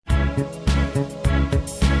Everybody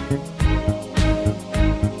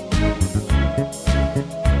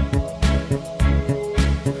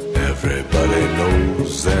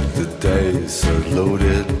knows that the dice are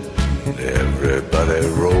loaded. Everybody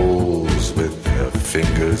rolls with their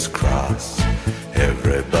fingers crossed.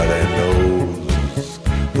 Everybody knows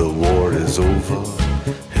the war is over.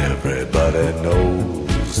 Everybody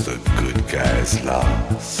knows the good guys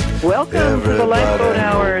lost. Welcome to the Lifeboat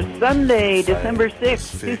Hour, Sunday, December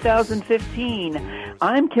 6th, 2015.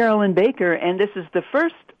 I'm Carolyn Baker, and this is the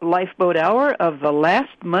first Lifeboat Hour of the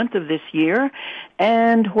last month of this year,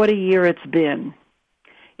 and what a year it's been.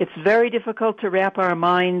 It's very difficult to wrap our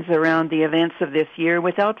minds around the events of this year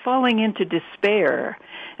without falling into despair,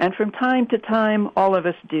 and from time to time, all of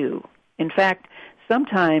us do. In fact,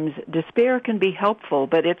 sometimes despair can be helpful,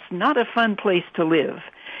 but it's not a fun place to live.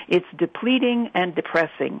 It's depleting and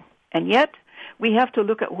depressing. And yet, we have to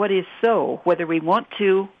look at what is so, whether we want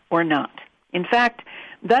to or not. In fact,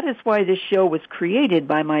 that is why this show was created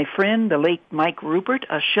by my friend, the late Mike Rupert,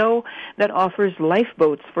 a show that offers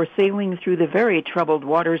lifeboats for sailing through the very troubled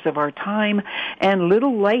waters of our time and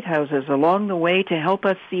little lighthouses along the way to help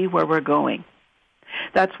us see where we're going.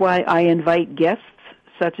 That's why I invite guests,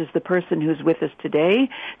 such as the person who's with us today,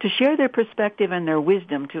 to share their perspective and their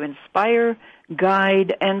wisdom to inspire,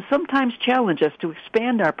 guide, and sometimes challenge us to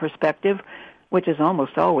expand our perspective, which is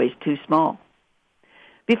almost always too small.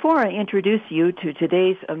 Before I introduce you to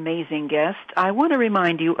today's amazing guest, I want to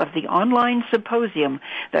remind you of the online symposium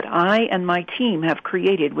that I and my team have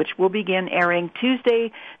created, which will begin airing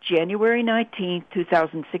Tuesday, January 19th,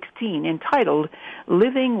 2016, entitled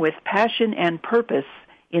Living with Passion and Purpose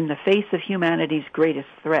in the Face of Humanity's Greatest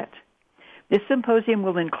Threat. This symposium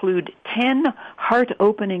will include 10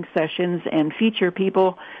 heart-opening sessions and feature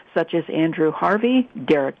people such as Andrew Harvey,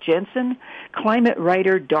 Derek Jensen, climate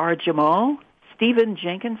writer Dar Jamal, Stephen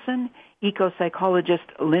Jenkinson, eco-psychologist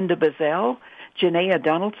Linda Bazell, Janaea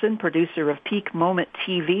Donaldson, producer of Peak Moment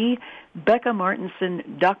TV, Becca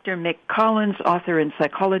Martinson, Dr. Mick Collins, author and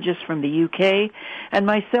psychologist from the UK, and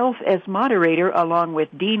myself as moderator along with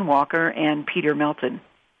Dean Walker and Peter Melton.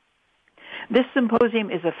 This symposium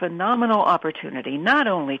is a phenomenal opportunity not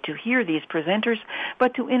only to hear these presenters,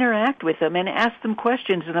 but to interact with them and ask them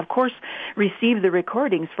questions and, of course, receive the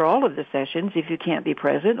recordings for all of the sessions if you can't be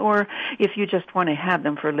present or if you just want to have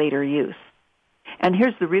them for later use. And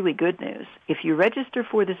here's the really good news. If you register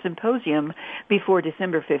for the symposium before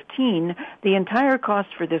December 15, the entire cost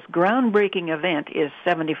for this groundbreaking event is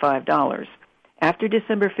 $75. After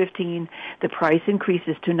December 15, the price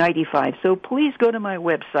increases to $95. So please go to my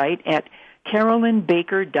website at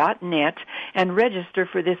carolynbaker.net and register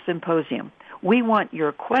for this symposium. We want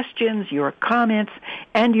your questions, your comments,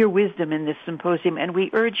 and your wisdom in this symposium, and we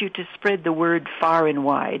urge you to spread the word far and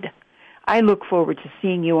wide. I look forward to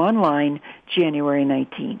seeing you online January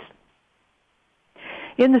 19th.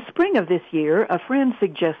 In the spring of this year, a friend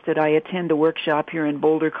suggested I attend a workshop here in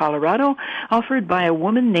Boulder, Colorado, offered by a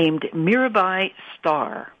woman named Mirabai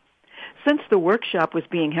Starr. Since the workshop was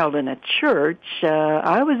being held in a church,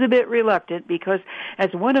 I was a bit reluctant because,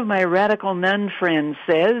 as one of my radical nun friends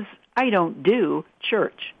says, I don't do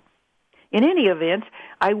church. In any event,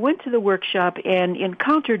 I went to the workshop and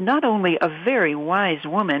encountered not only a very wise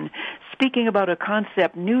woman speaking about a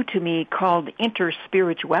concept new to me called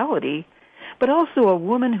interspirituality, but also a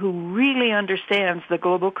woman who really understands the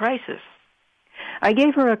global crisis. I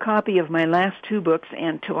gave her a copy of my last two books,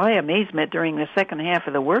 and to my amazement, during the second half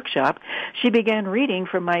of the workshop, she began reading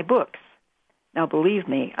from my books. Now, believe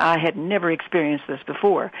me, I had never experienced this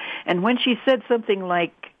before. And when she said something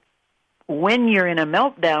like, when you're in a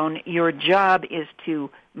meltdown, your job is to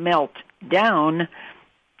melt down,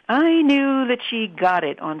 I knew that she got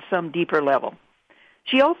it on some deeper level.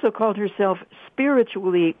 She also called herself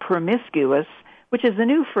spiritually promiscuous, which is a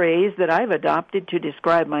new phrase that I've adopted to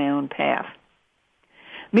describe my own path.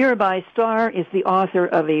 Mirabai Starr is the author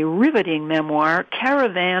of a riveting memoir,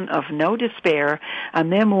 Caravan of No Despair, a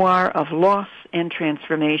memoir of loss and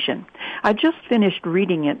transformation. I just finished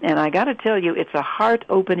reading it, and I got to tell you, it's a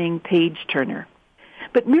heart-opening page-turner.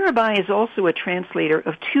 But Mirabai is also a translator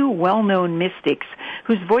of two well-known mystics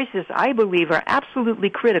whose voices I believe are absolutely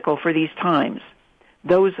critical for these times.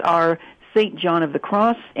 Those are St. John of the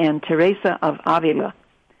Cross and Teresa of Avila.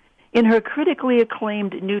 In her critically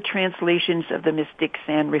acclaimed new translations of the mystics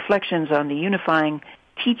and reflections on the unifying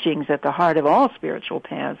teachings at the heart of all spiritual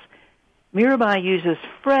paths, Mirabai uses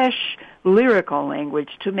fresh, lyrical language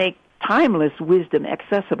to make timeless wisdom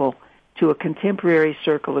accessible to a contemporary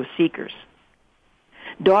circle of seekers.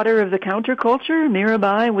 Daughter of the counterculture,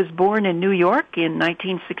 Mirabai was born in New York in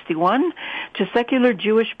 1961 to secular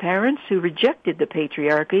Jewish parents who rejected the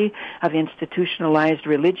patriarchy of institutionalized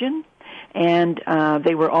religion, and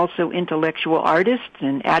they were also intellectual artists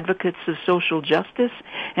and advocates of social justice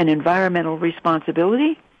and environmental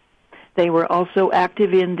responsibility. They were also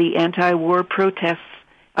active in the anti-war protests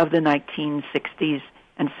of the 1960s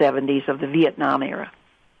and 70s of the Vietnam era.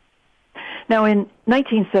 Now, in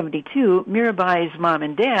 1972, Mirabai's mom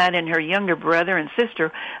and dad and her younger brother and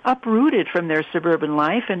sister uprooted from their suburban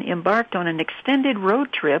life and embarked on an extended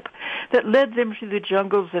road trip that led them through the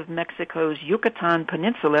jungles of Mexico's Yucatan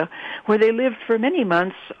Peninsula, where they lived for many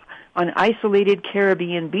months on isolated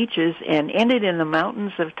Caribbean beaches and ended in the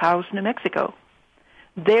mountains of Taos, New Mexico.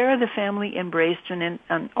 There, the family embraced an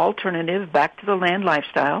alternative back-to-the-land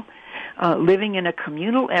lifestyle, living in a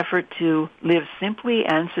communal effort to live simply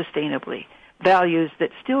and sustainably, values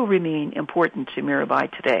that still remain important to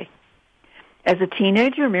Mirabai today. As a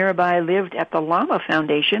teenager, Mirabai lived at the Lama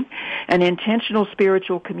Foundation, an intentional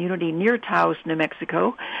spiritual community near Taos, New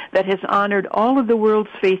Mexico, that has honored all of the world's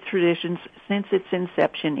faith traditions since its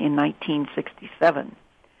inception in 1967.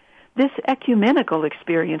 This ecumenical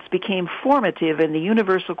experience became formative in the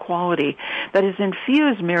universal quality that has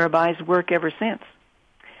infused Mirabai's work ever since.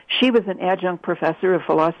 She was an adjunct professor of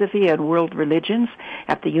philosophy and world religions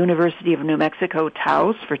at the University of New Mexico,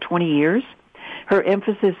 Taos, for 20 years. Her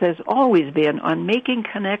emphasis has always been on making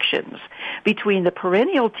connections between the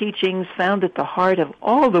perennial teachings found at the heart of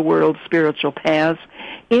all the world's spiritual paths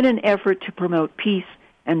in an effort to promote peace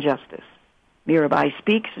and justice. Mirabai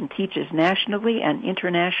speaks and teaches nationally and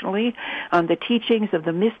internationally on the teachings of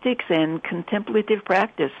the mystics and contemplative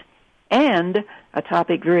practice, and, a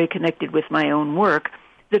topic very connected with my own work,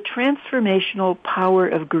 the transformational power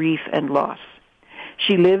of grief and loss.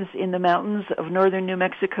 She lives in the mountains of northern New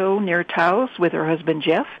Mexico near Taos with her husband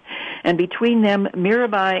Jeff, and between them,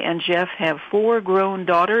 Mirabai and Jeff have 4 grown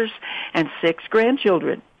daughters and 6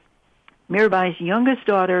 grandchildren. Mirabai's youngest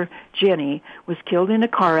daughter, Jenny, was killed in a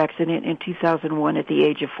car accident in 2001 at the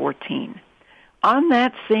age of 14. On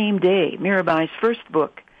that same day, Mirabai's first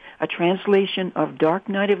book, a translation of Dark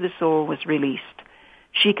Night of the Soul, was released.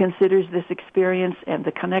 She considers this experience and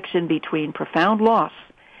the connection between profound loss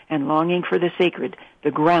and longing for the sacred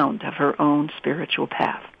the ground of her own spiritual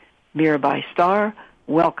path. Mirabai Starr,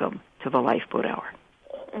 welcome to the Lifeboat Hour.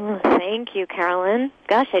 Oh, thank you, Carolyn.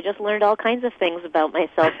 Gosh, I just learned all kinds of things about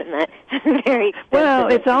myself in that very well,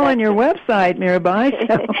 it's all on your website, Mirabai.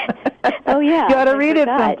 So oh, yeah. You ought to read it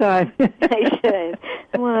sometime. I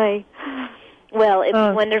should. Why? Well, it's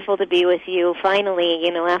wonderful to be with you. Finally,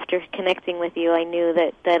 after connecting with you, I knew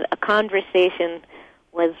that a conversation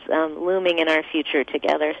was looming in our future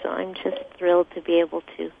together, so I'm just thrilled to be able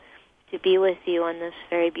to be with you on this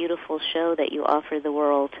very beautiful show that you offer the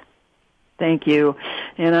world. Thank you,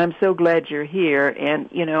 and I'm so glad you're here. And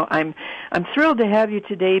I'm thrilled to have you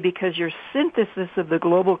today because your synthesis of the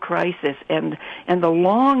global crisis and the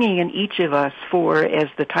longing in each of us for, as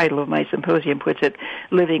the title of my symposium puts it,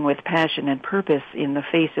 living with passion and purpose in the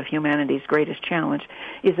face of humanity's greatest challenge,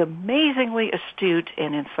 is amazingly astute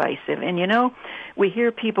and incisive. And we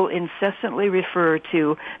hear people incessantly refer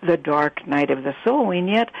to the dark night of the soul, and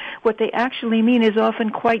yet what they actually mean is often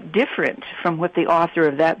quite different from what the author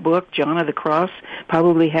of that book, John of the Cross,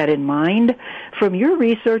 probably had in mind. From your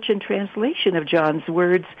research and translation of John's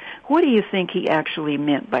words, what do you think he actually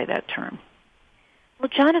meant by that term? Well,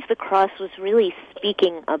 John of the Cross was really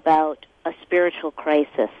speaking about a spiritual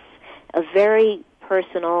crisis, a very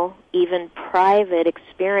personal, even private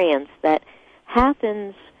experience that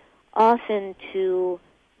happens often to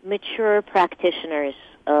mature practitioners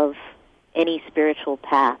of any spiritual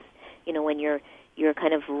path. When you're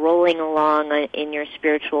kind of rolling along in your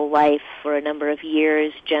spiritual life for a number of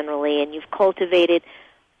years generally, and you've cultivated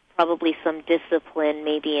probably some discipline,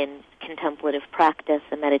 maybe in contemplative practice,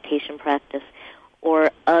 a meditation practice,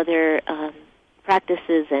 or other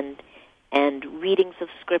practices and readings of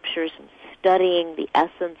scriptures and studying the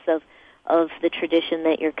essence of the tradition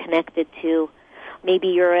that you're connected to. Maybe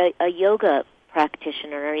you're a yoga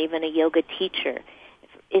practitioner or even a yoga teacher.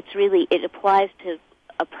 It applies to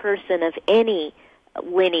a person of any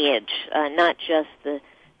lineage, not just the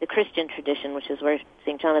Christian tradition, which is where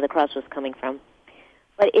St. John of the Cross was coming from.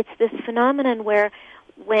 But it's this phenomenon where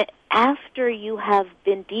after you have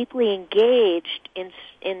been deeply engaged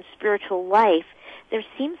in spiritual life, there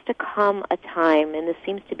seems to come a time, and this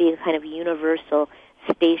seems to be a kind of universal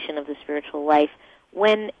station of the spiritual life,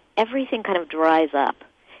 when everything kind of dries up,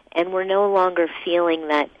 and we're no longer feeling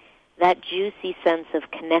that juicy sense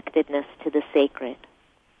of connectedness to the sacred.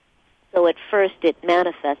 So at first it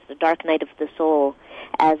manifests, the dark night of the soul,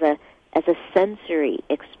 as a sensory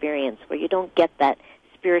experience where you don't get that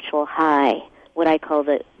spiritual high, what I call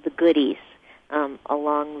the goodies,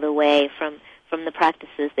 along the way from the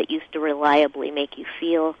practices that used to reliably make you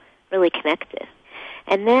feel really connected.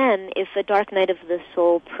 And then if the dark night of the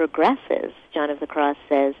soul progresses, John of the Cross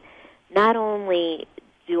says, not only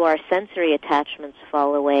do our sensory attachments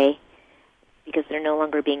fall away because they're no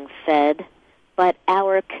longer being fed, but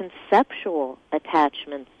our conceptual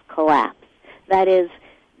attachments collapse. That is,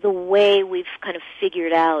 the way we've kind of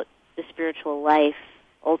figured out the spiritual life,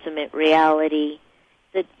 ultimate reality,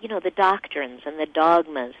 the doctrines and the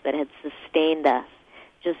dogmas that had sustained us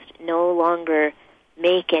just no longer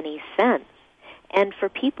make any sense. And for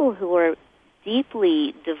people who are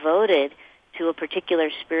deeply devoted to a particular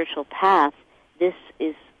spiritual path, this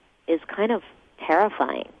is kind of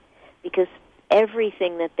terrifying, because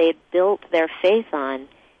everything that they built their faith on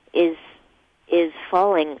is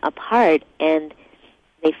falling apart, and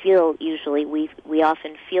they feel, usually we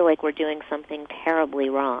often feel like we're doing something terribly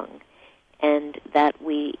wrong, and that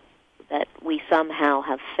we somehow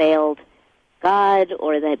have failed God,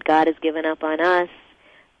 or that God has given up on us.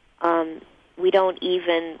 We don't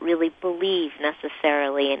even really believe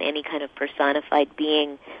necessarily in any kind of personified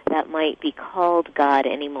being that might be called God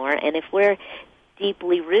anymore. And if we're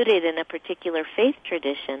deeply rooted in a particular faith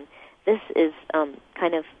tradition, this is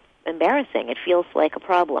kind of embarrassing. It feels like a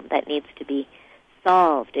problem that needs to be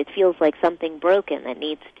solved. It feels like something broken that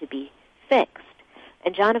needs to be fixed.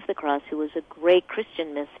 And John of the Cross, who was a great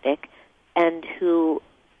Christian mystic and who,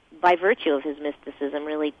 by virtue of his mysticism,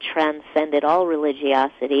 really transcended all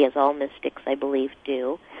religiosity, as all mystics, I believe,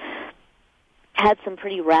 do, had some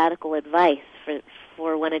pretty radical advice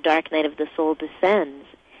for when a dark night of the soul descends.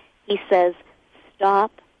 He says,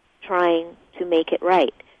 stop trying to make it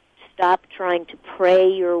right. Stop trying to pray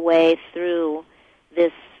your way through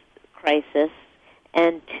this crisis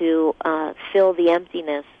and to fill the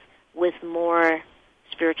emptiness with more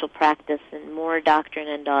spiritual practice and more doctrine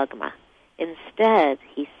and dogma. Instead,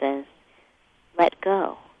 he says, let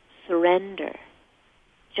go, surrender,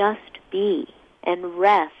 just be, and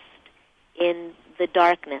rest in the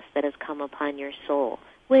darkness that has come upon your soul,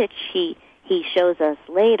 which he shows us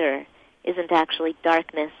later isn't actually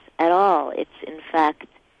darkness at all. It's, in fact,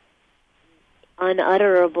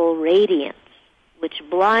 unutterable radiance, which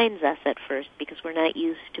blinds us at first because we're not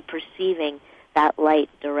used to perceiving that light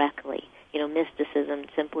directly. Mysticism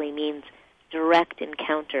simply means direct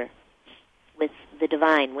encounter with the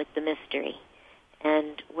divine, with the mystery.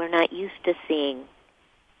 And we're not used to seeing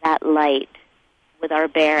that light with our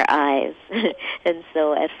bare eyes. And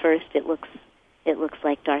so at first it looks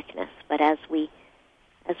like darkness. But as we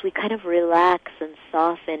kind of relax and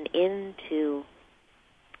soften into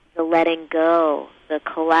the letting go, the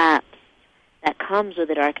collapse that comes with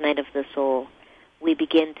the dark night of the soul, we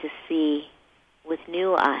begin to see with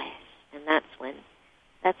new eyes. And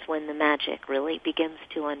that's when the magic really begins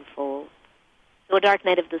to unfold. So a dark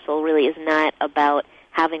night of the soul really is not about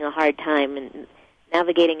having a hard time and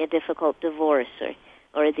navigating a difficult divorce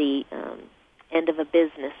or the end of a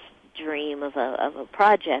business dream of a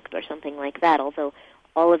project or something like that, although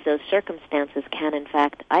all of those circumstances can, in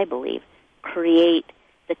fact, I believe, create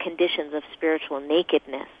the conditions of spiritual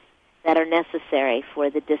nakedness that are necessary for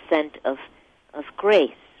the descent of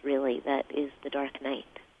grace, really, that is the dark night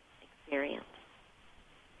experience.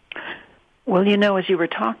 Well, as you were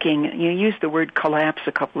talking, you used the word collapse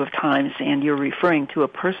a couple of times, and you're referring to a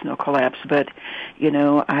personal collapse, but,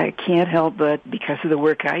 I can't help but, because of the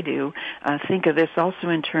work I do, think of this also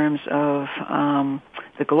in terms of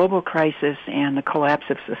the global crisis and the collapse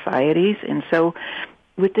of societies. And so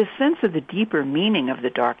with this sense of the deeper meaning of the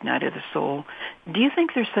dark night of the soul, do you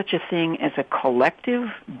think there's such a thing as a collective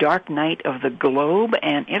dark night of the globe?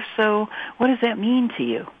 And if so, what does that mean to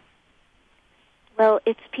you? Well,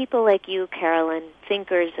 it's people like you, Carolyn,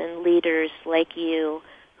 thinkers and leaders like you,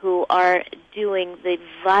 who are doing the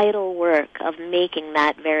vital work of making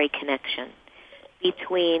that very connection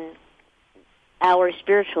between our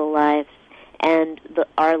spiritual lives and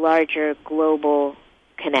our larger global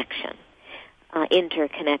connection,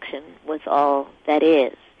 interconnection with all that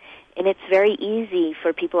is. And it's very easy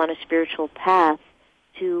for people on a spiritual path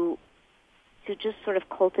to just sort of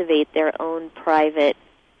cultivate their own private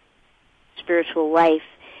spiritual life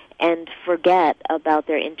and forget about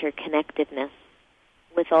their interconnectedness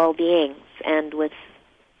with all beings and with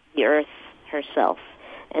the earth herself.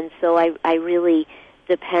 And so I really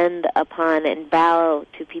depend upon and bow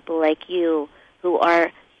to people like you who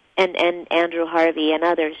are, and Andrew Harvey and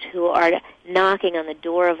others, who are knocking on the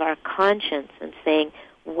door of our conscience and saying,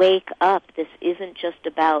 wake up, this isn't just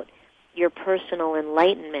about your personal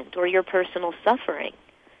enlightenment or your personal suffering.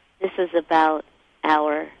 This is about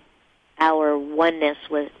our oneness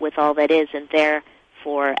with all that is, and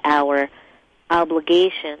therefore our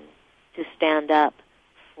obligation to stand up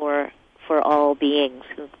for all beings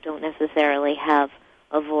who don't necessarily have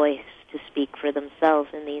a voice to speak for themselves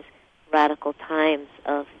in these radical times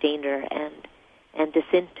of danger and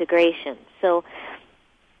disintegration. So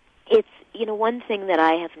it's, one thing that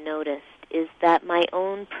I have noticed is that my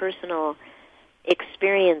own personal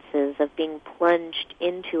experiences of being plunged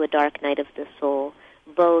into a dark night of the soul,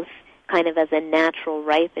 both kind of as a natural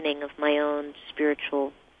ripening of my own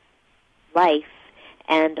spiritual life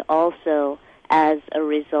and also as a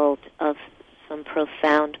result of some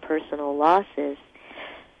profound personal losses,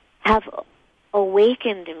 have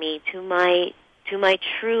awakened me to my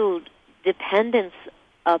true dependence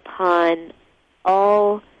upon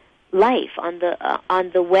all life, on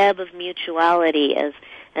the web of mutuality, as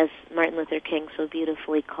Martin Luther King so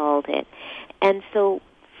beautifully called it. And so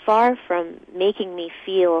far from making me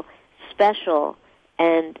feel special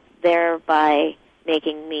and thereby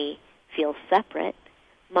making me feel separate,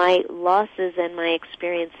 my losses and my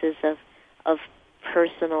experiences of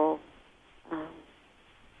personal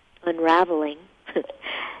unraveling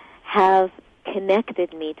have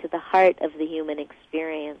connected me to the heart of the human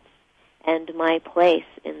experience and my place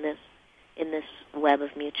in this web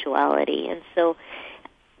of mutuality. And so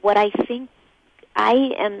what I think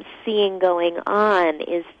I am seeing going on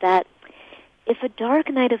is that if a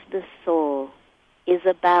dark night of the soul is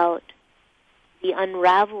about the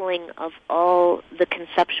unraveling of all the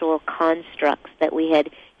conceptual constructs that we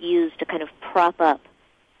had used to kind of prop up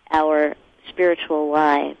our spiritual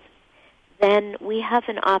lives, then we have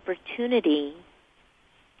an opportunity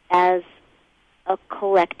as a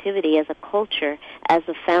collectivity, as a culture, as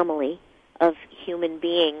a family of human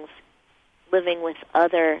beings living with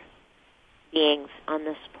other beings on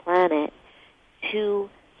this planet to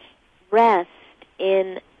rest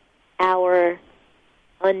in our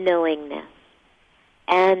unknowingness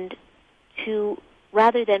and to,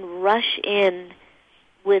 rather than rush in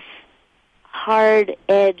with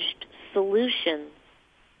hard-edged solutions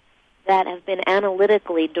that have been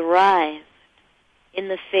analytically derived in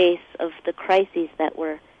the face of the crises that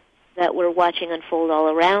we're watching unfold all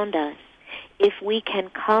around us, if we can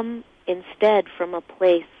come instead from a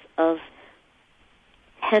place of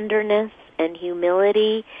tenderness and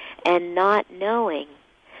humility and not knowing,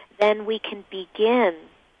 then we can begin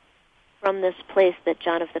from this place that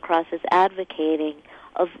John of the Cross is advocating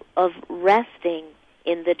of resting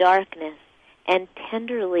in the darkness and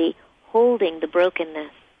tenderly holding the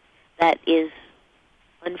brokenness that is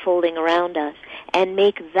unfolding around us and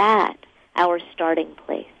make that our starting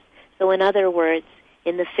place. So in other words,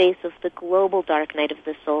 in the face of the global dark night of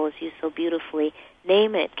the soul, as you so beautifully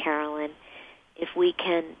name it, Carolyn, if we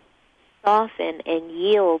can soften and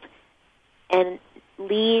yield and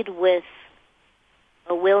lead with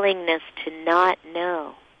a willingness to not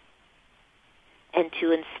know and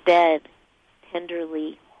to instead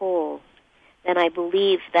tenderly hold, then I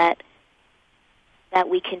believe that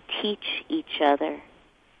we can teach each other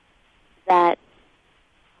that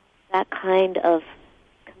kind of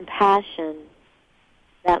compassion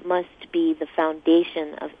that must be the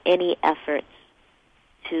foundation of any efforts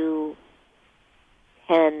to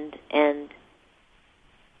tend and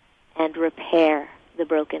repair the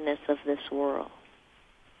brokenness of this world.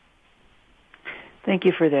 Thank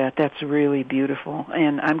you for that. That's really beautiful.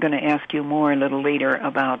 And I'm going to ask you more a little later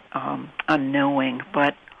about unknowing.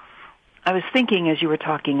 But I was thinking as you were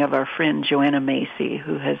talking of our friend Joanna Macy,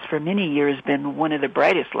 who has for many years been one of the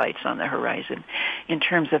brightest lights on the horizon in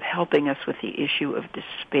terms of helping us with the issue of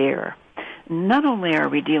despair. Not only are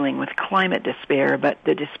we dealing with climate despair, but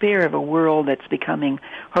the despair of a world that's becoming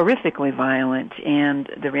horrifically violent and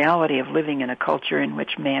the reality of living in a culture in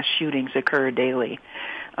which mass shootings occur daily.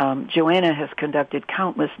 Joanna has conducted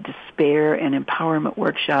countless despair and empowerment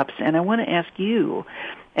workshops, and I want to ask you,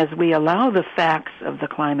 as we allow the facts of the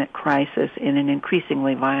climate crisis in an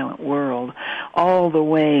increasingly violent world all the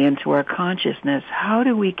way into our consciousness, how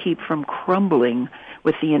do we keep from crumbling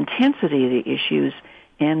with the intensity of the issues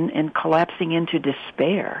and collapsing into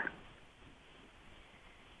despair?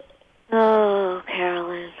 Oh,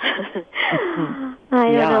 Carolyn. I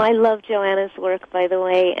don't know. I love Joanna's work, by the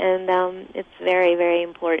way, and it's very, very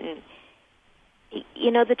important.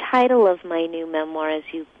 You know, the title of my new memoir, as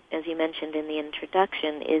you mentioned in the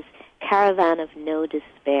introduction, is Caravan of No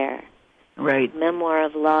Despair. Right. Memoir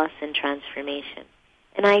of Loss and Transformation.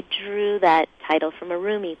 And I drew that title from a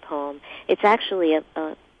Rumi poem. It's actually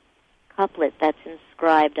a couplet that's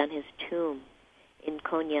inscribed on his tomb in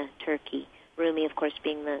Konya, Turkey, Rumi, of course,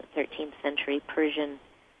 being the 13th century Persian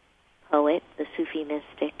poet, the Sufi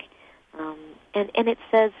mystic. And it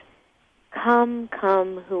says, "Come,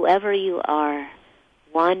 come, whoever you are,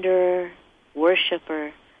 wanderer,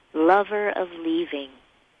 worshipper, lover of leaving.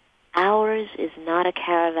 Ours is not a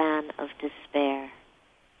caravan of despair.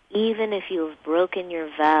 Even if you have broken your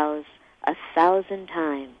vows 1,000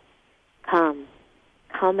 times, come,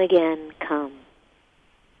 come again, come."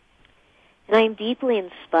 And I am deeply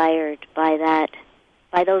inspired by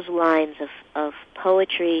those lines of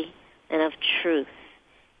poetry and of truth,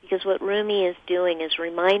 because what Rumi is doing is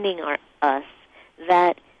reminding us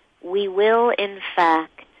that we will, in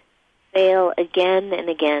fact, fail again and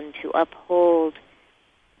again to uphold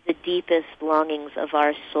the deepest longings of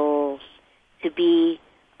our souls, to be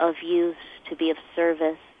of use, to be of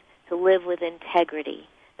service, to live with integrity.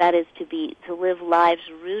 That is, to live lives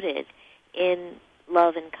rooted in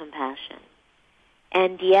love and compassion.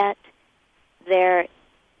 And yet, the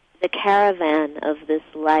caravan of this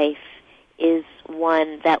life is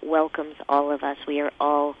one that welcomes all of us. We are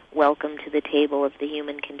all welcome to the table of the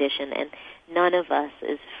human condition, and none of us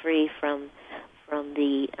is free from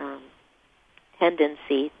the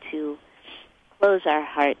tendency to close our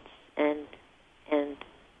hearts and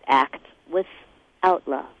act without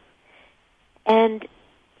love. And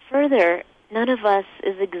further, none of us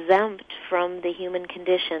is exempt from the human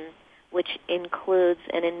condition, which includes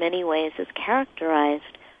and in many ways is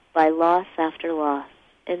characterized by loss after loss.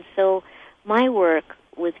 And so my work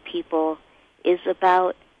with people is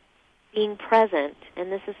about being present,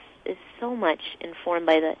 and this is so much informed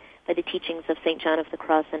by the teachings of St. John of the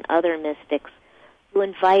Cross and other mystics who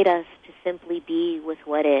invite us to simply be with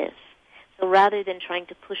what is. So rather than trying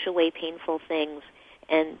to push away painful things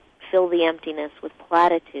and fill the emptiness with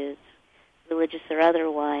platitudes, religious or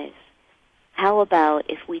otherwise, how about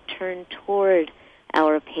if we turn toward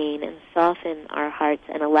our pain and soften our hearts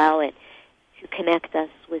and allow it to connect us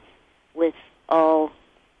with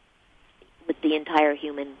the entire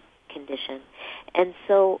human condition? And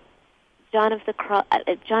so John of the Cross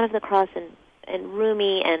and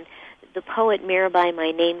Rumi and the poet Mirabai,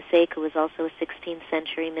 my namesake, who was also a 16th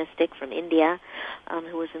century mystic from India,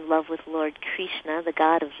 who was in love with Lord Krishna, the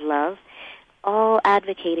god of love, all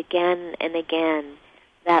advocate again and again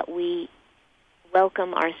that we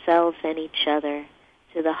welcome ourselves and each other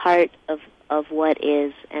to the heart of what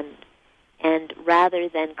is, and rather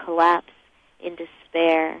than collapse in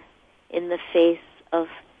despair in the face of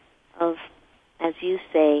as you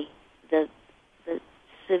say, the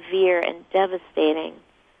severe and devastating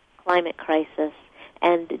climate crisis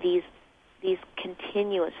and these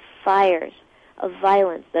continuous fires of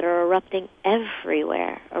violence that are erupting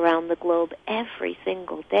everywhere around the globe every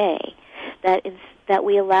single day, that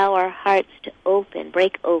we allow our hearts to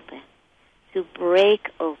break open to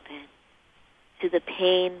the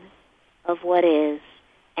pain of what is,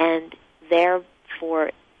 and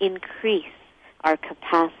therefore increase our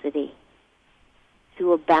capacity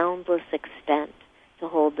to a boundless extent to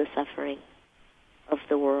hold the suffering of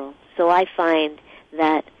the world. So I find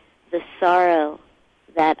that the sorrow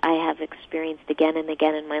that I have experienced again and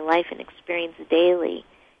again in my life and experience daily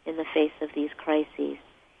in the face of these crises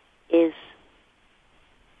is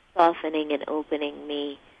softening and opening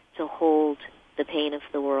me to hold the pain of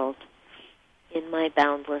the world in my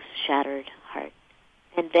boundless, shattered heart.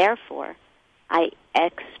 And therefore, I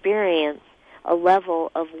experience a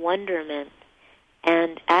level of wonderment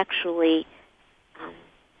and actually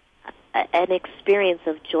an experience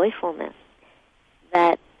of joyfulness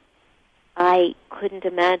that I couldn't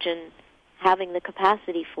imagine having the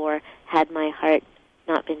capacity for had my heart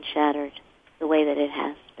not been shattered the way that it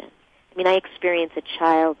has been. I mean, I experience a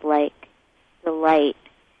childlike delight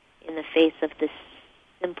in the face of the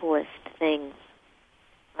simplest things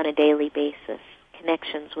on a daily basis,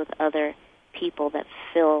 connections with other people that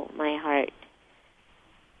fill my heart.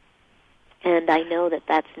 And I know that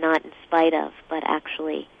that's not in spite of, but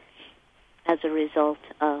actually as a result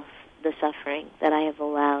of the suffering that I have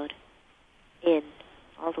allowed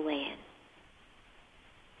all the way in.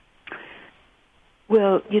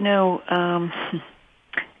 Well,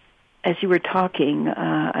 as you were talking,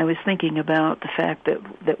 I was thinking about the fact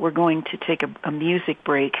that we're going to take a music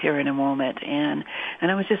break here in a moment, and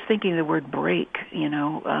I was just thinking the word break.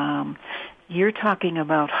 You're talking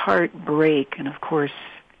about heartbreak, and of course,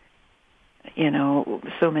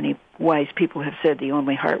 so many wise people have said the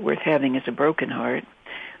only heart worth having is a broken heart.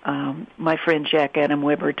 My friend Jack Adam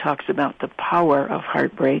Weber talks about the power of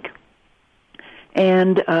heartbreak.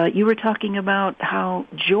 And you were talking about how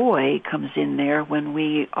joy comes in there when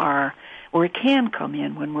we are, or it can come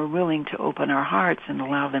in when we're willing to open our hearts and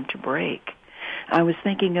allow them to break. I was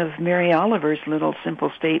thinking of Mary Oliver's little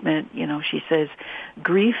simple statement. You know, she says,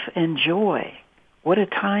 grief and joy, what a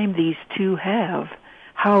time these two have,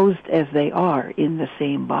 housed as they are in the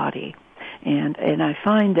same body. And I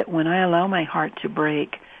find that when I allow my heart to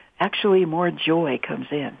break, actually more joy comes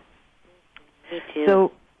in. Me too.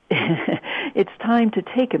 So it's time to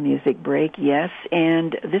take a music break, yes,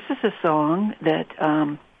 and this is a song that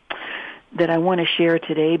I want to share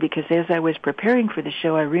today because as I was preparing for the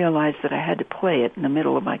show, I realized that I had to play it in the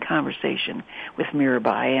middle of my conversation with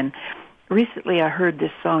Mirabai. And recently I heard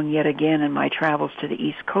this song yet again in my travels to the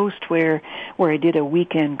East Coast where I did a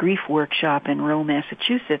weekend grief workshop in rural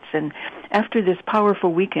Massachusetts. And after this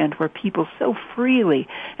powerful weekend where people so freely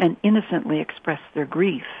and innocently express their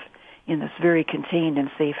grief in this very contained and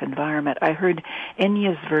safe environment, I heard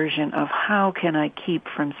Enya's version of How Can I Keep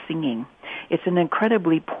From Singing. It's an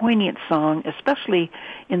incredibly poignant song, especially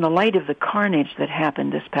in the light of the carnage that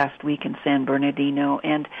happened this past week in San Bernardino.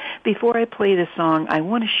 And before I play the song, I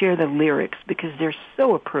want to share the lyrics because they're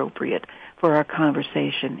so appropriate for our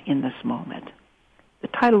conversation in this moment. The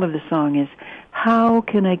title of the song is How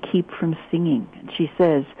Can I Keep From Singing? And she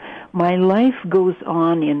says, my life goes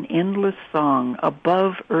on in endless song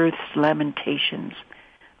above earth's lamentations.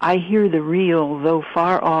 I hear the real, though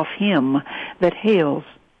far off hymn that hails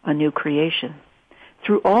a new creation.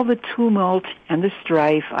 Through all the tumult and the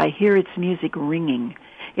strife, I hear its music ringing.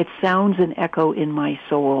 It sounds an echo in my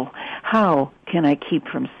soul. How can I keep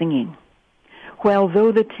from singing? While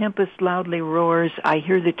though the tempest loudly roars, I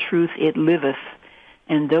hear the truth, it liveth.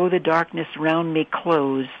 And though the darkness round me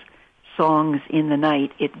close, songs in the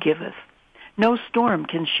night it giveth. No storm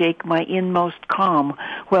can shake my inmost calm,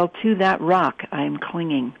 while to that rock I am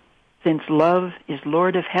clinging. Since love is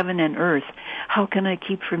Lord of heaven and earth, how can I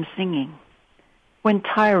keep from singing? When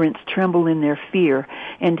tyrants tremble in their fear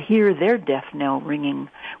and hear their death knell ringing,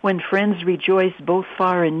 when friends rejoice both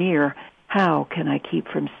far and near, how can I keep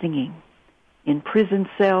from singing? In prison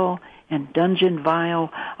cell and dungeon vile,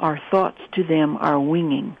 our thoughts to them are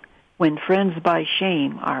winging. When friends by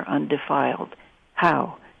shame are undefiled,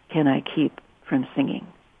 how can I keep from singing?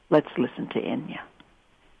 Let's listen to Enya.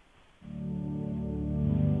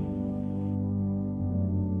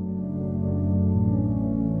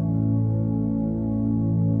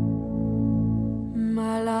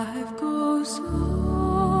 My life goes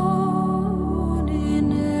on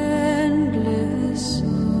in endless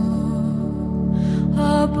song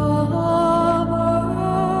above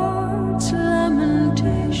earth's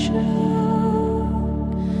lamentation.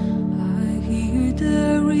 I hear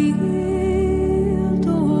the real,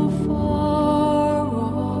 though far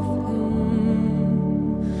off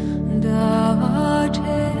hymn that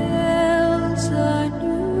tells a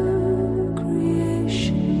new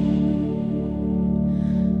creation.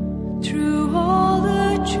 Through all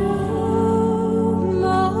the tumult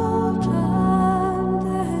and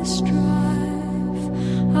the strife,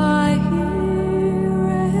 I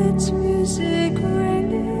hear its music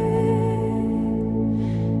ringing.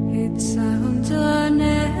 It sounds an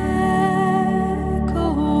echo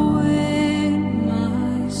in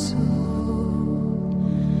my soul.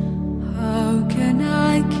 How can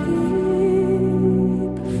I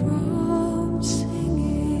keep from singing?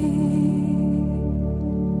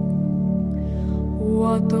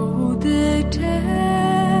 What though the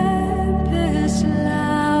tempest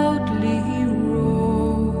loudly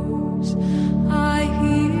roars? I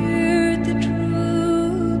hear the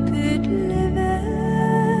truth, it liveth.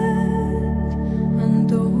 And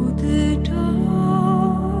though the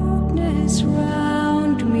darkness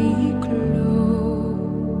round me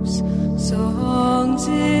close, songs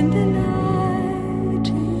in the night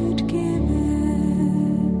it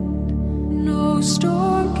giveth. No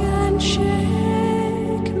storm can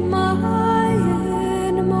shake my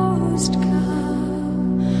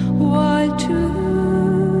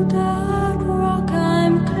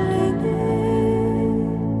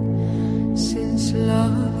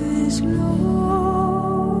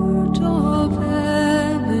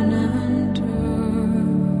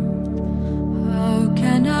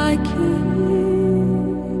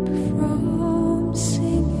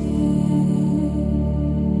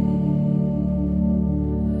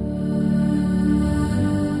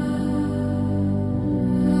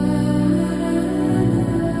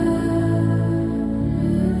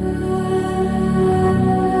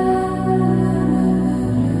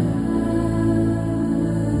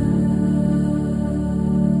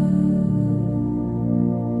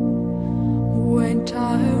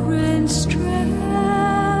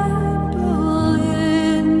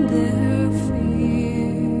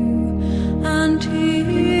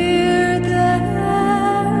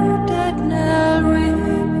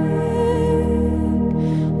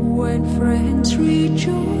friends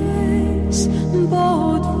rejoice,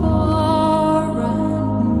 both far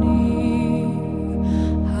and near.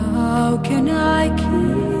 How can I keep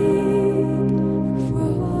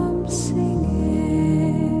from singing?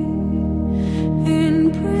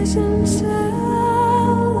 In prison cell,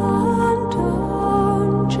 on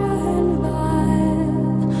dungeon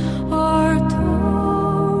vile, our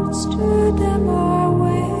toasts to them are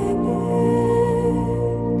winging.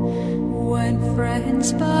 When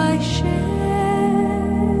friends by shame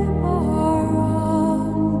are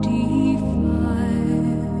undefiled,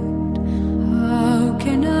 how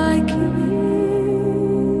can I keep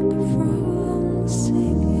from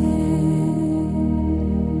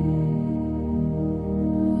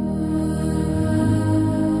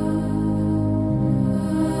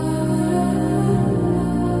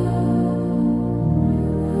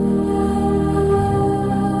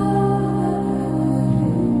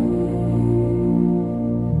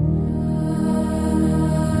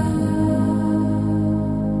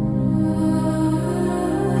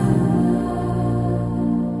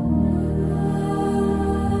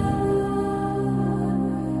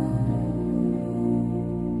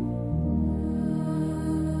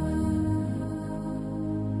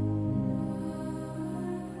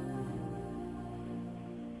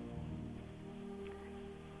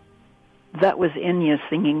That was Enya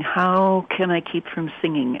singing, How Can I Keep From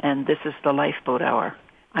Singing? And this is the Lifeboat Hour.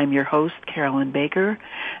 I'm your host, Carolyn Baker,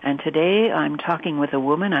 and today I'm talking with a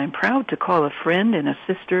woman I'm proud to call a friend and a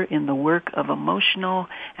sister in the work of emotional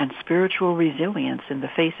and spiritual resilience in the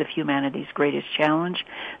face of humanity's greatest challenge,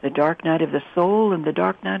 the dark night of the soul and the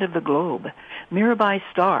dark night of the globe. Mirabai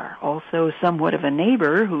Starr, also somewhat of a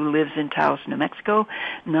neighbor who lives in Taos, New Mexico,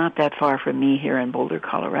 not that far from me here in Boulder,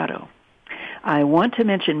 Colorado. I want to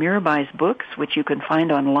mention Mirabai's books, which you can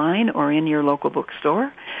find online or in your local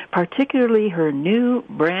bookstore, particularly her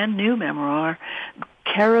brand new memoir,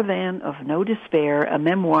 Caravan of No Despair, a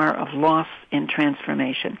memoir of loss and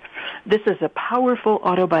transformation. This is a powerful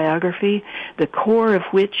autobiography, the core of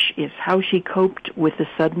which is how she coped with the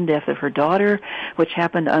sudden death of her daughter, which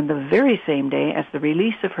happened on the very same day as the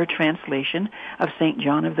release of her translation of St.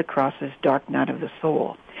 John of the Cross's Dark Night of the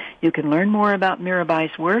Soul. You can learn more about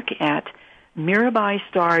Mirabai's work at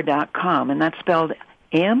MirabaiStarr.com, and that's spelled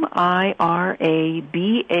MirabaIStarr,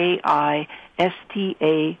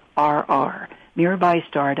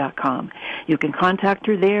 MirabaiStarr.com. You can contact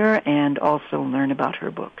her there and also learn about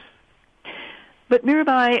her books. But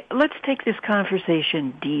Mirabai, let's take this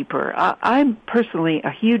conversation deeper. I'm personally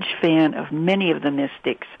a huge fan of many of the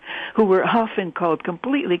mystics who were often called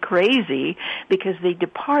completely crazy because they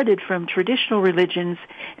departed from traditional religions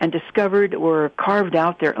and discovered or carved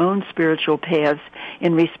out their own spiritual paths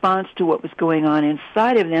in response to what was going on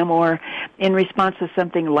inside of them or in response to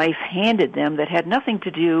something life handed them that had nothing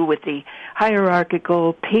to do with the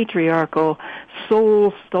hierarchical, patriarchal,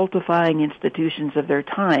 soul-stultifying institutions of their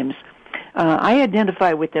times. I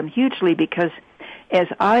identify with them hugely because as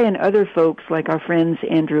I and other folks like our friends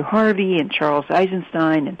Andrew Harvey and Charles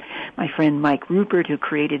Eisenstein and my friend Mike Rupert, who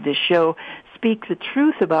created this show, speak the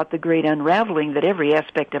truth about the great unraveling that every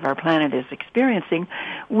aspect of our planet is experiencing,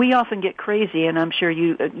 we often get crazy, and I'm sure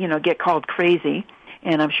you get called crazy,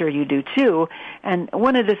 and I'm sure you do too. And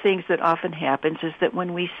one of the things that often happens is that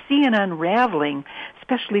when we see an unraveling,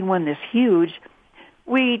 especially one this huge,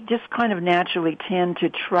 we just kind of naturally tend to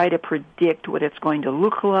try to predict what it's going to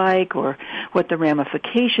look like or what the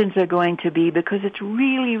ramifications are going to be because it's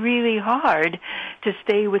really, really hard to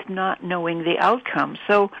stay with not knowing the outcome.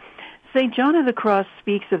 So St. John of the Cross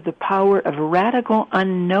speaks of the power of radical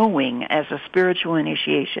unknowing as a spiritual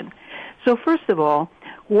initiation. So first of all,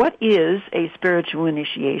 what is a spiritual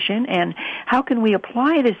initiation, and how can we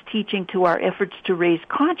apply this teaching to our efforts to raise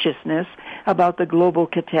consciousness about the global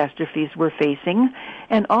catastrophes we're facing,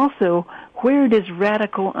 and also where does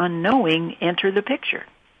radical unknowing enter the picture?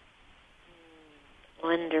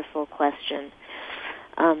 Wonderful question.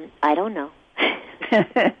 I don't know.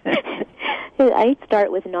 I start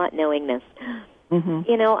with not knowingness. Mm-hmm.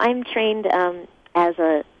 You know, I'm trained as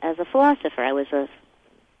a philosopher. I was a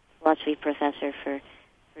philosophy professor for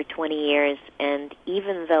 20 years, and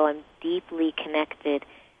even though I'm deeply connected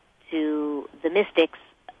to the mystics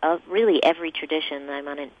of really every tradition, I'm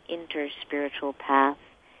on an interspiritual path,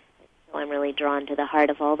 so I'm really drawn to the heart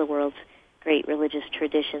of all the world's great religious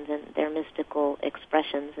traditions and their mystical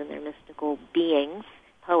expressions and their mystical beings,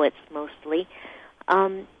 poets mostly.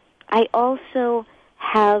 I also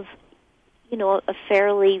have, a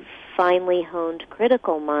fairly finely honed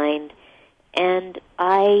critical mind, and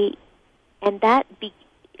that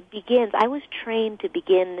begins. I was trained to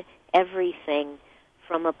begin everything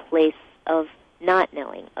from a place of not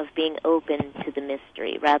knowing, of being open to the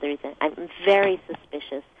mystery, rather than, I'm very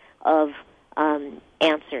suspicious of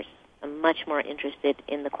answers. I'm much more interested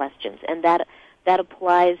in the questions. And that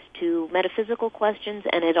applies to metaphysical questions,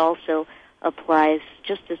 and it also applies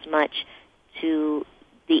just as much to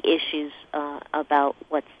the issues about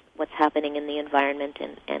what's happening in the environment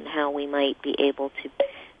and how we might be able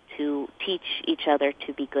to teach each other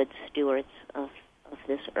to be good stewards of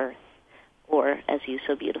this earth, or, as you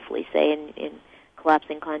so beautifully say, in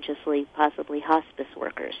Collapsing Consciously, possibly hospice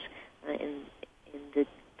workers in the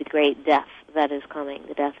great death that is coming,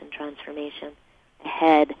 the death and transformation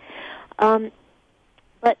ahead.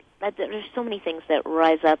 But there's so many things that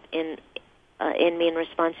rise up in me in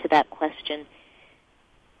response to that question.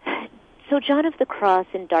 So John of the Cross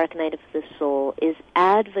in Dark Night of the Soul is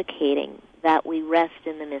advocating that we rest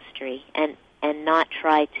in the mystery and not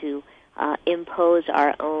try to impose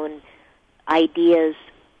our own ideas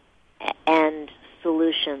and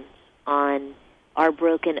solutions on our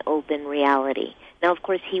broken, open reality. Now, of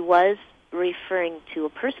course, he was referring to a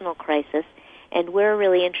personal crisis, and we're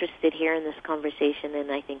really interested here in this conversation,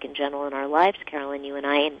 and I think in general in our lives, Carolyn, you and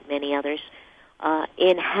I and many others,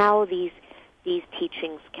 in how these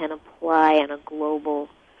teachings can apply on a global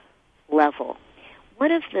level.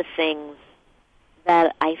 One of the things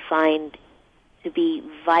that I find to be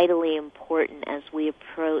vitally important as we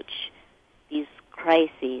approach these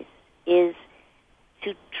crises is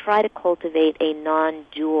to try to cultivate a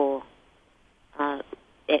non-dual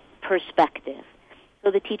perspective. So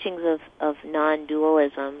the teachings of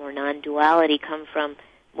non-dualism or non-duality come from,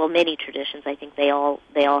 well, many traditions. I think they all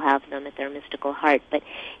have them at their mystical heart. But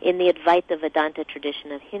in the Advaita Vedanta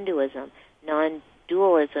tradition of Hinduism,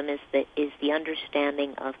 non-dualism is the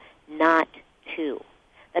understanding of not two.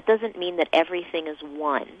 That doesn't mean that everything is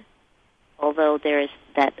one, although there is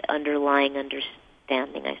that underlying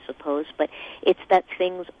understanding, I suppose. But it's that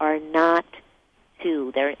things are not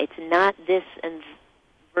two. It's not this and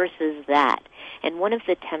versus that. And one of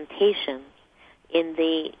the temptations in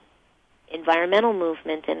the environmental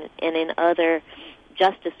movement and in other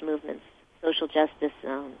justice movements, social justice,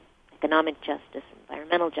 economic justice,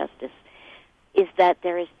 environmental justice, is that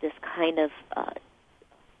there is this kind of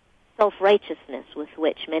self-righteousness with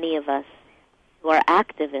which many of us who are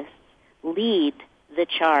activists lead the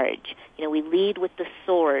charge. You know, we lead with the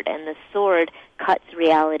sword, and the sword cuts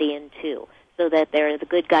reality in two, so that there are the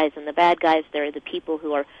good guys and the bad guys. There are the people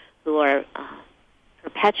who are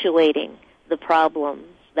perpetuating the problems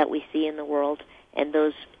that we see in the world, and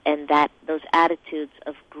those attitudes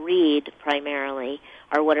of greed primarily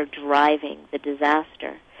are what are driving the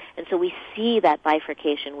disaster. And so we see that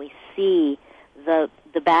bifurcation. We see the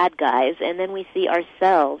bad guys, and then we see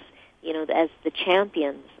ourselves, you know, as the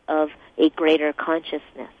champions of a greater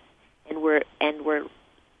consciousness, and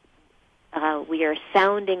we are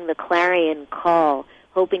sounding the clarion call,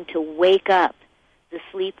 hoping to wake up the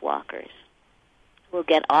sleepwalkers who will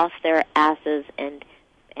get off their asses and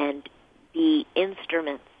be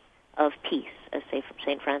instruments of peace, as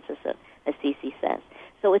St. Francis of Assisi says.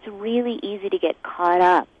 So it's really easy to get caught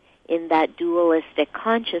up in that dualistic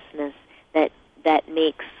consciousness that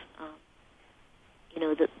makes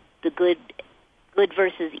the good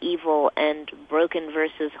versus evil and broken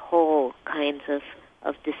versus whole kinds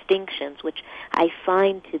of distinctions, which I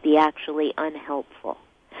find to be actually unhelpful.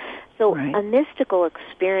 So right. A mystical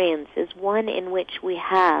experience is one in which we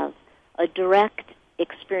have a direct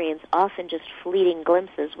experience, often just fleeting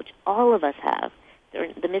glimpses, which all of us have.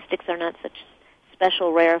 The mystics are not such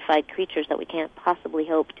special, rarefied creatures that we can't possibly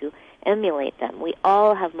hope to emulate them. We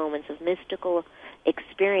all have moments of mystical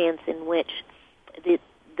experience in which the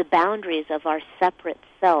boundaries of our separate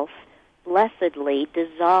self blessedly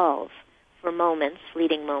dissolve for moments,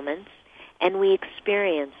 fleeting moments, and we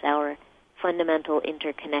experience our fundamental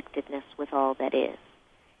interconnectedness with all that is.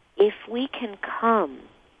 If we can come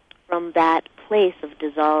from that place of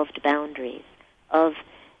dissolved boundaries, of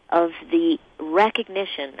the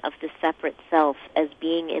recognition of the separate self as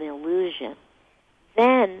being an illusion,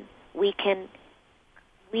 then we can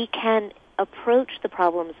approach the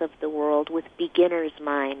problems of the world with beginner's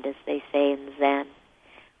mind, as they say in Zen,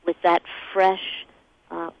 with that fresh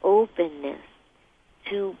openness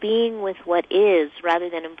to being with what is rather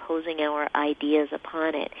than imposing our ideas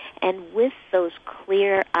upon it. And with those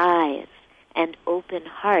clear eyes and open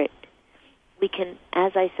heart, we can,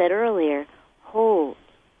 as I said earlier, hold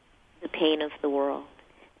the pain of the world,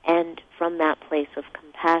 and from that place of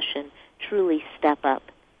compassion, truly step up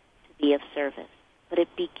to be of service. But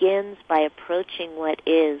it begins by approaching what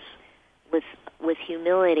is with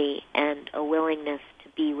humility and a willingness to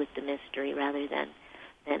be with the mystery rather than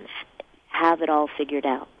have it all figured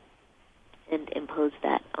out. and impose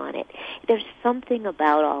that on it. There's something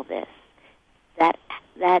about all this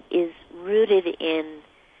that is rooted in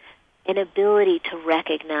an ability to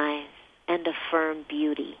recognize and affirm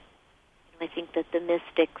beauty. I think that the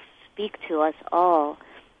mystics speak to us all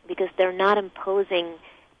because they're not imposing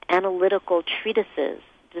analytical treatises,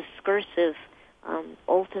 discursive,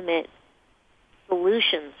 ultimate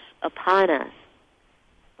solutions upon us,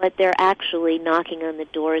 but they're actually knocking on the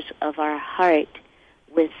doors of our heart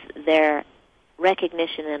with their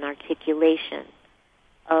recognition and articulation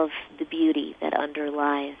of the beauty that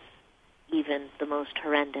underlies even the most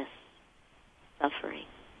horrendous suffering.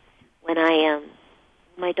 When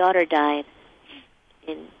my daughter died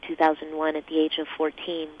in 2001 at the age of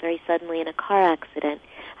 14, very suddenly in a car accident,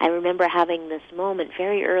 I remember having this moment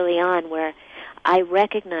very early on where I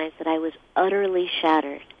recognized that I was utterly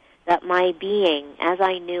shattered, that my being, as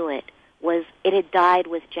I knew it, had died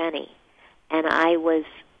with Jenny, and I was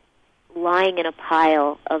lying in a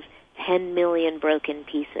pile of 10 million broken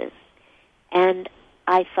pieces. And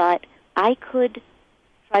I thought, I could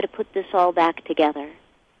try to put this all back together,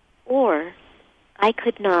 or I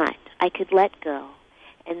could not. I could let go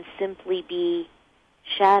and simply be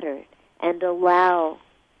shattered and allow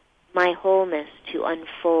my wholeness to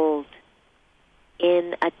unfold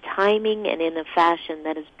in a timing and in a fashion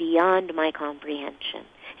that is beyond my comprehension.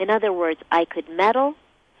 In other words, I could meddle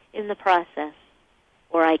in the process,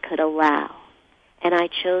 or I could allow. And I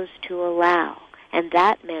chose to allow, and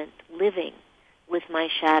that meant living with my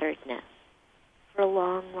shatteredness for a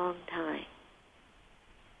long, long time.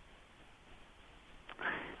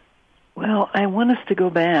 Well, I want us to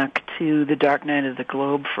go back to the dark night of the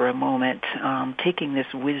globe for a moment, taking this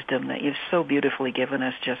wisdom that you've so beautifully given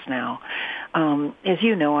us just now. As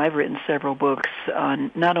you know, I've written several books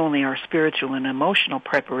on not only our spiritual and emotional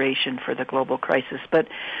preparation for the global crisis, but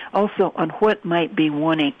also on what it might be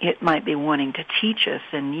wanting to teach us.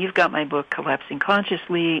 And you've got my book, Collapsing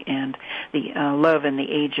Consciously, and the Love in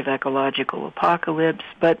the Age of Ecological Apocalypse.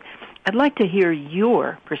 But I'd like to hear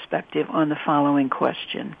your perspective on the following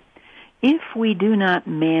question. If we do not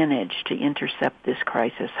manage to intercept this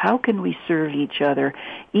crisis, how can we serve each other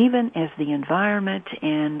even as the environment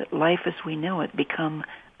and life as we know it become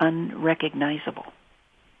unrecognizable?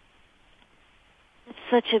 It's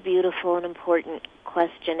such a beautiful and important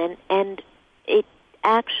question, and it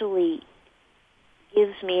actually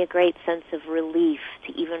gives me a great sense of relief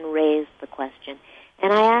to even raise the question.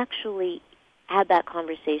 And I actually had that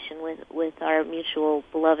conversation with our mutual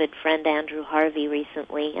beloved friend Andrew Harvey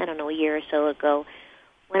recently, I don't know, a year or so ago,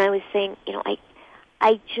 when I was saying,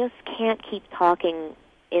 I just can't keep talking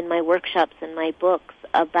in my workshops and my books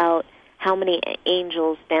about how many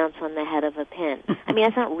angels dance on the head of a pin. I mean,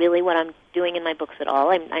 that's not really what I'm doing in my books at all.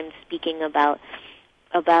 I'm speaking about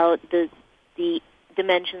the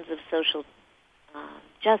dimensions of social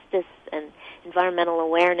justice and environmental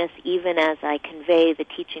awareness, even as I convey the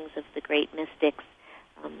teachings of the great mystics,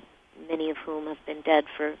 many of whom have been dead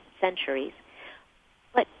for centuries.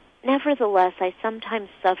 But nevertheless, I sometimes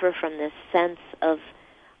suffer from this sense of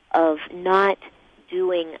not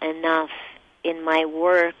doing enough in my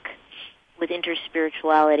work with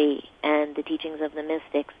interspirituality and the teachings of the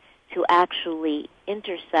mystics to actually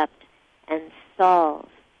intercept and solve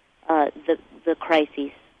the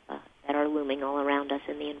crises that are looming all around us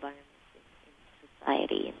in the environment, in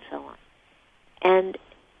society, and so on. And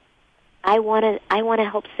I want to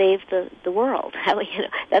help save the world.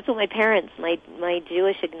 That's what my parents, my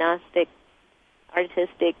Jewish agnostic,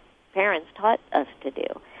 artistic parents taught us to do.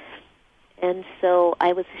 And so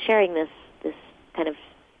I was sharing this kind of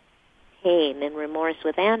pain and remorse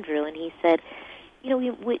with Andrew, and he said,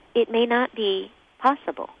 it may not be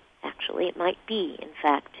possible. Actually, it might be, in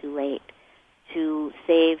fact, too late to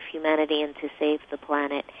save humanity and to save the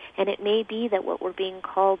planet. And it may be that what we're being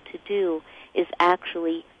called to do is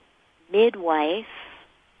actually midwife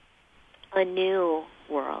a new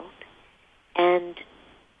world. And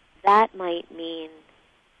that might mean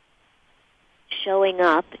showing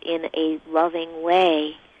up in a loving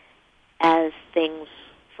way as things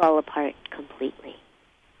fall apart completely.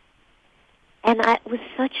 And it was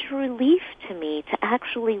such a relief to me to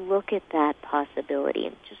actually look at that possibility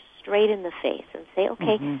and just straight in the face and say,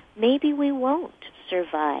 okay, maybe we won't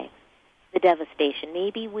survive the devastation.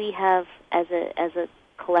 Maybe we have, as a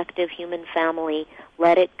collective human family,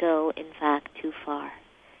 let it go, in fact, too far.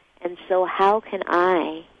 And so how can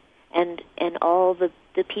I and all the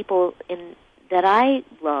people that I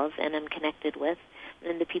love and am connected with,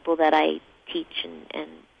 and the people that I teach and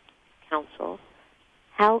counsel,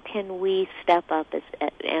 how can we step up, as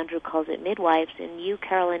Andrew calls it, midwives, and you,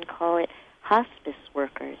 Carolyn, call it hospice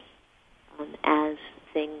workers, as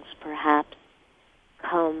things perhaps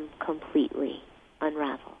completely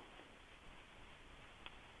unravel,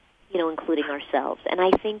 including ourselves. And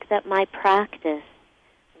I think that my practice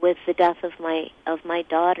with the death of my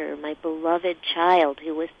daughter, my beloved child,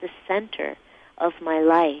 who was the center of my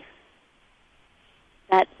life,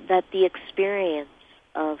 that the experience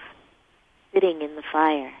of sitting in the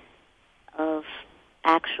fire, of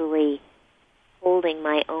actually holding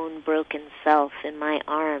my own broken self in my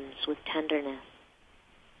arms with tenderness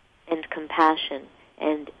and compassion,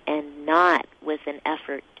 and not with an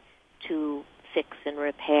effort to fix and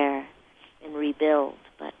repair and rebuild,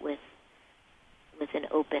 but with an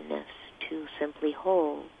openness to simply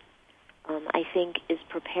hold, I think is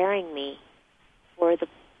preparing me for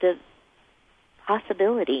the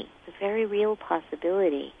possibility, the very real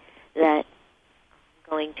possibility, that I'm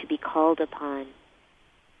going to be called upon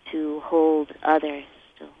to hold others,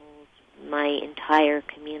 to hold my entire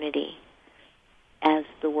community as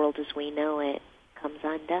the world as we know it comes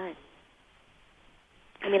undone.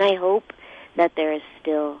 I mean, I hope that there is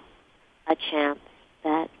still a chance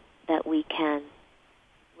that we can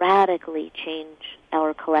radically change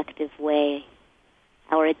our collective way,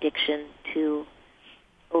 our addiction to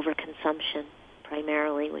overconsumption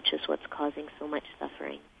primarily, which is what's causing so much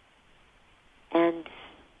suffering, and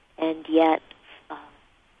yet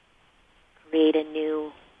create a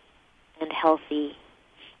new and healthy,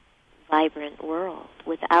 vibrant world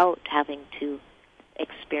without having to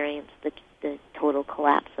experience the total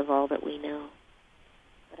collapse of all that we know.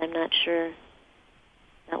 But I'm not sure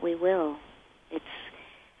that we will. It's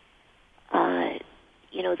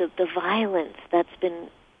the violence that's been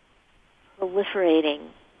proliferating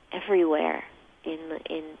everywhere in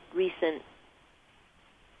recent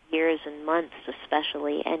years and months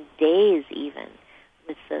especially, and days even,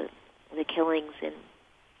 with the killings in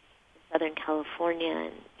Southern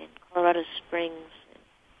California and Colorado Springs,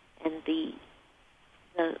 and the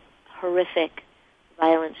horrific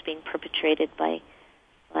violence being perpetrated by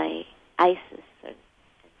ISIS and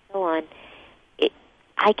so on.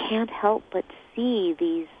 I can't help but see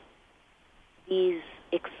these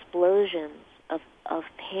explosions of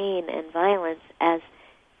pain and violence as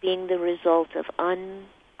being the result of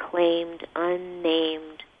unclaimed,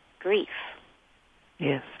 unnamed grief.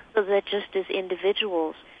 Yes. So that just as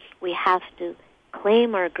individuals, we have to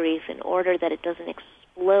claim our grief in order that it doesn't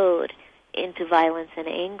explode into violence and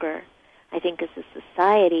anger. I think as a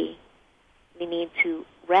society, we need to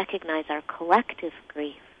recognize our collective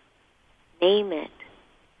grief, name it,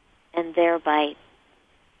 and thereby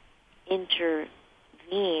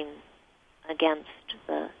intervene against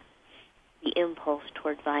the impulse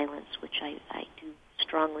toward violence, which I do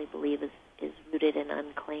strongly believe is rooted in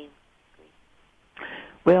unclaimed grief.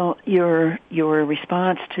 Well, your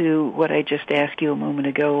response to what I just asked you a moment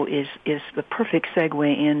ago is the perfect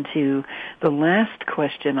segue into the last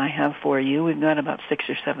question I have for you. We've got about 6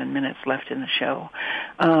 or 7 minutes left in the show.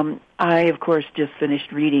 I, of course, just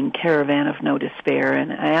finished reading Caravan of No Despair,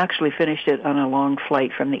 and I actually finished it on a long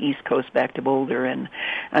flight from the East Coast back to Boulder, and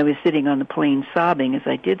I was sitting on the plane sobbing as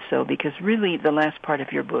I did so, because really the last part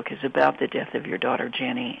of your book is about the death of your daughter,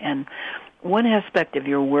 Jenny. And one aspect of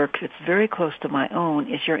your work that's very close to my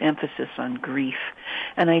own is your emphasis on grief.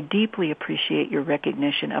 And I deeply appreciate your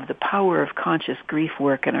recognition of the power of conscious grief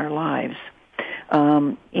work in our lives.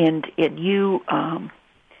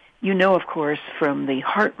 You know, of course, from the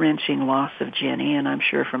heart-wrenching loss of Jenny, and I'm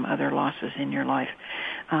sure from other losses in your life,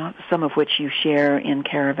 some of which you share in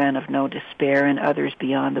Caravan of No Despair and others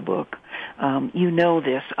beyond the book, you know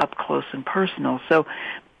this up close and personal. So,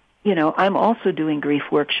 you know, I'm also doing grief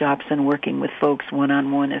workshops and working with folks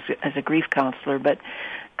one-on-one as a grief counselor, but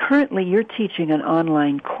currently you're teaching an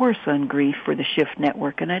online course on grief for the Shift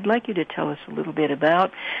Network, and I'd like you to tell us a little bit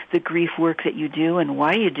about the grief work that you do and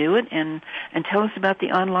why you do it, and tell us about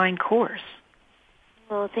the online course.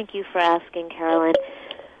 Well, thank you for asking, Carolyn.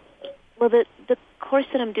 Well, the course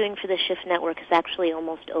that I'm doing for the Shift Network is actually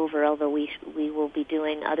almost over, although we will be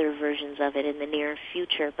doing other versions of it in the near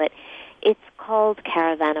future. But it's called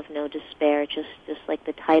Caravan of No Despair, just like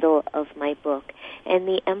the title of my book. And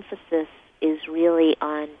the emphasis is really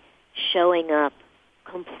on showing up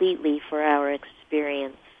completely for our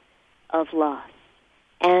experience of loss.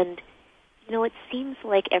 And, you know, it seems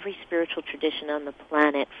like every spiritual tradition on the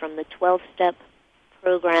planet, from the 12-step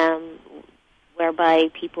program whereby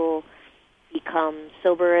people become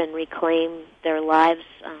sober and reclaim their lives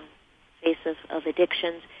in face of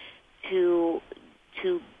addictions, to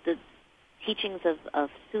the teachings of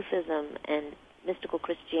Sufism and mystical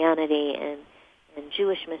Christianity and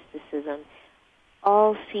Jewish mysticism,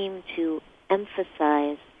 all seem to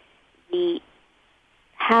emphasize the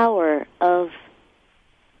power of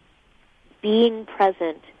being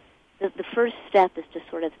present the first step is to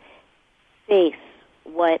sort of face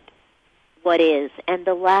what is, and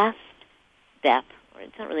the last step, or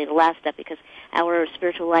it's not really the last step because our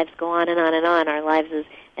spiritual lives go on and on and on. Our lives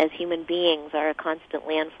as human beings are a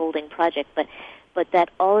constantly unfolding project, but that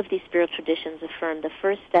all of these spiritual traditions affirm the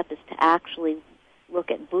first step is to actually look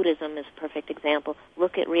at Buddhism as a perfect example,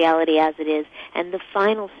 look at reality as it is, and the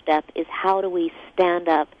final step is how do we stand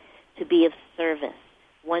up to be of service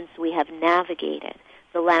once we have navigated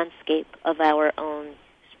the landscape of our own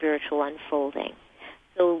spiritual unfolding.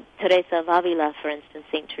 So Teresa of Avila, for instance,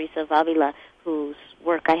 St. Teresa of Avila, whose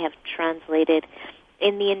work I have translated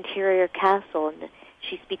in the Interior Castle, and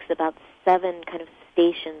she speaks about 7 kind of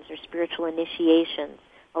stations or spiritual initiations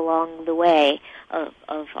along the way of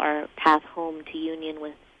our path home to union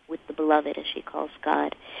with the beloved, as she calls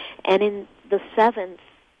God. And in the 7th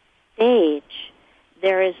stage,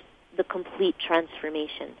 there is the complete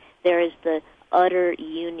transformation. There is the utter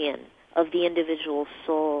union of the individual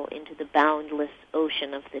soul into the boundless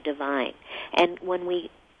ocean of the divine. And when we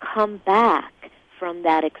come back from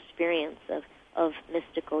that experience of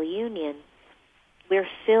mystical union, we're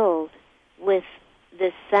filled with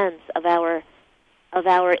this sense of our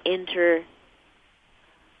interconnectedness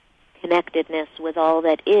with all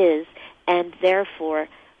that is, and therefore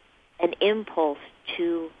an impulse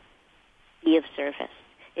to be of service.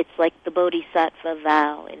 It's like the bodhisattva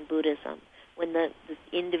vow in Buddhism, when the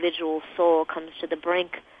individual soul comes to the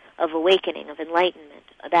brink of awakening, of enlightenment,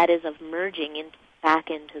 that is, of merging back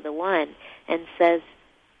into the one, and says,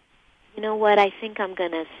 you know what, I think I'm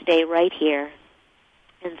going to stay right here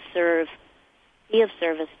and be of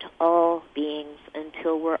service to all beings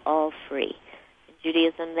until we're all free. In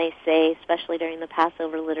Judaism, they say, especially during the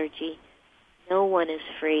Passover liturgy, no one is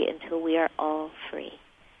free until we are all free.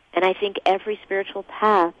 And I think every spiritual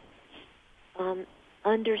path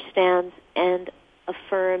understands and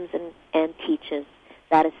affirms and teaches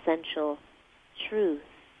that essential truth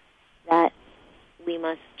that we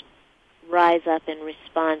must rise up in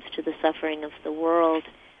response to the suffering of the world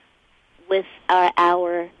with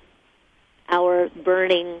our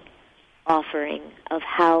burning offering of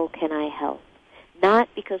how can I help. Not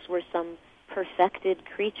because we're some perfected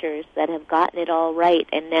creatures that have gotten it all right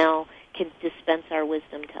and now can dispense our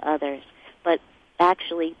wisdom to others, but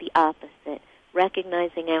actually the opposite.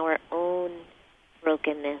 Recognizing our own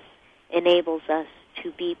brokenness enables us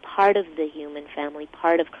to be part of the human family,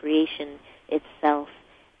 part of creation itself,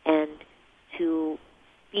 and to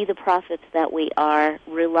be the prophets that we are,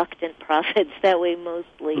 reluctant prophets that we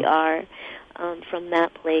mostly are, from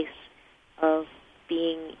that place of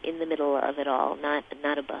being in the middle of it all, not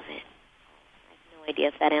above it. I have no idea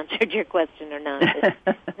if that answered your question or not, but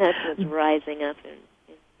that's what's rising up.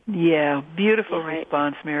 Yeah, beautiful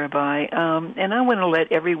response, Mirabai. And I want to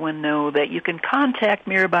let everyone know that you can contact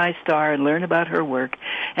Mirabai Starr and learn about her work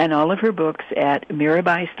and all of her books at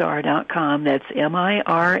MirabaiStarr.com. That's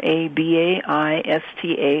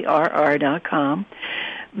MirabaIStarr.com.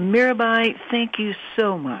 Mirabai, thank you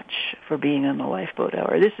so much for being on the Lifeboat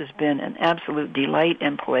Hour. This has been an absolute delight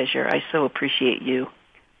and pleasure. I so appreciate you.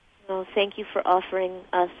 Well, thank you for offering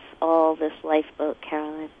us all this lifeboat,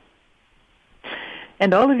 Carolyn.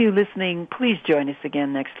 And all of you listening, please join us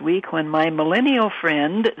again next week when my millennial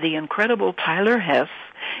friend, the incredible Tyler Hess,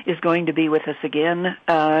 is going to be with us again,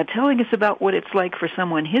 telling us about what it's like for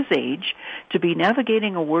someone his age to be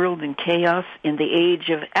navigating a world in chaos in the age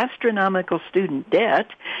of astronomical student debt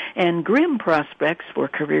and grim prospects for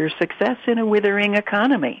career success in a withering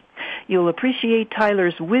economy. You'll appreciate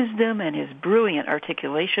Tyler's wisdom and his brilliant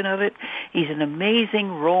articulation of it. He's an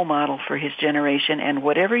amazing role model for his generation, and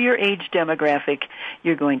whatever your age demographic,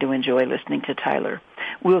 you're going to enjoy listening to Tyler.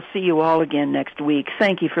 We'll see you all again next week.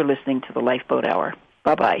 Thank you for listening to the Lifeboat Hour.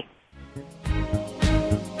 Bye-bye.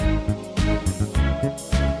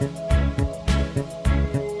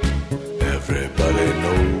 Everybody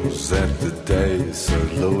knows that the dice are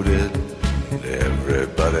loaded.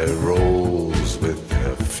 Everybody rolls with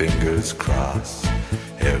their fingers crossed.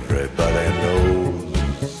 Everybody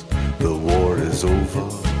knows the war is over.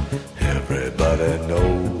 Everybody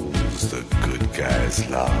knows the good guys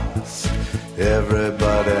lost.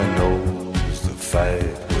 Everybody knows the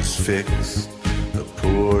fight was fixed. The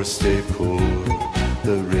poor stay poor,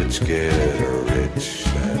 the rich get rich.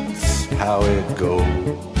 That's how it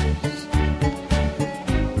goes.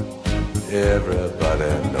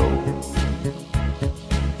 Everybody knows.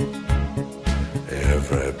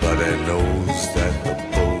 Everybody knows that the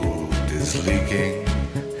boat is leaking.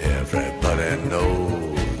 Everybody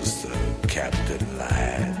knows the captain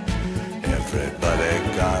lied. Everybody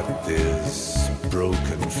got this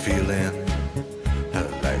broken feeling,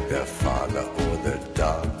 like their father or their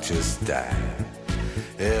dog just died.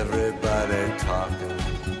 Everybody talking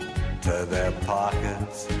to their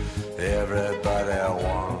pockets. Everybody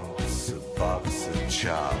wants a box of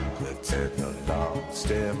chocolates and a long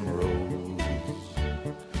stem rose.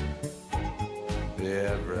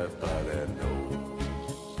 Everybody knows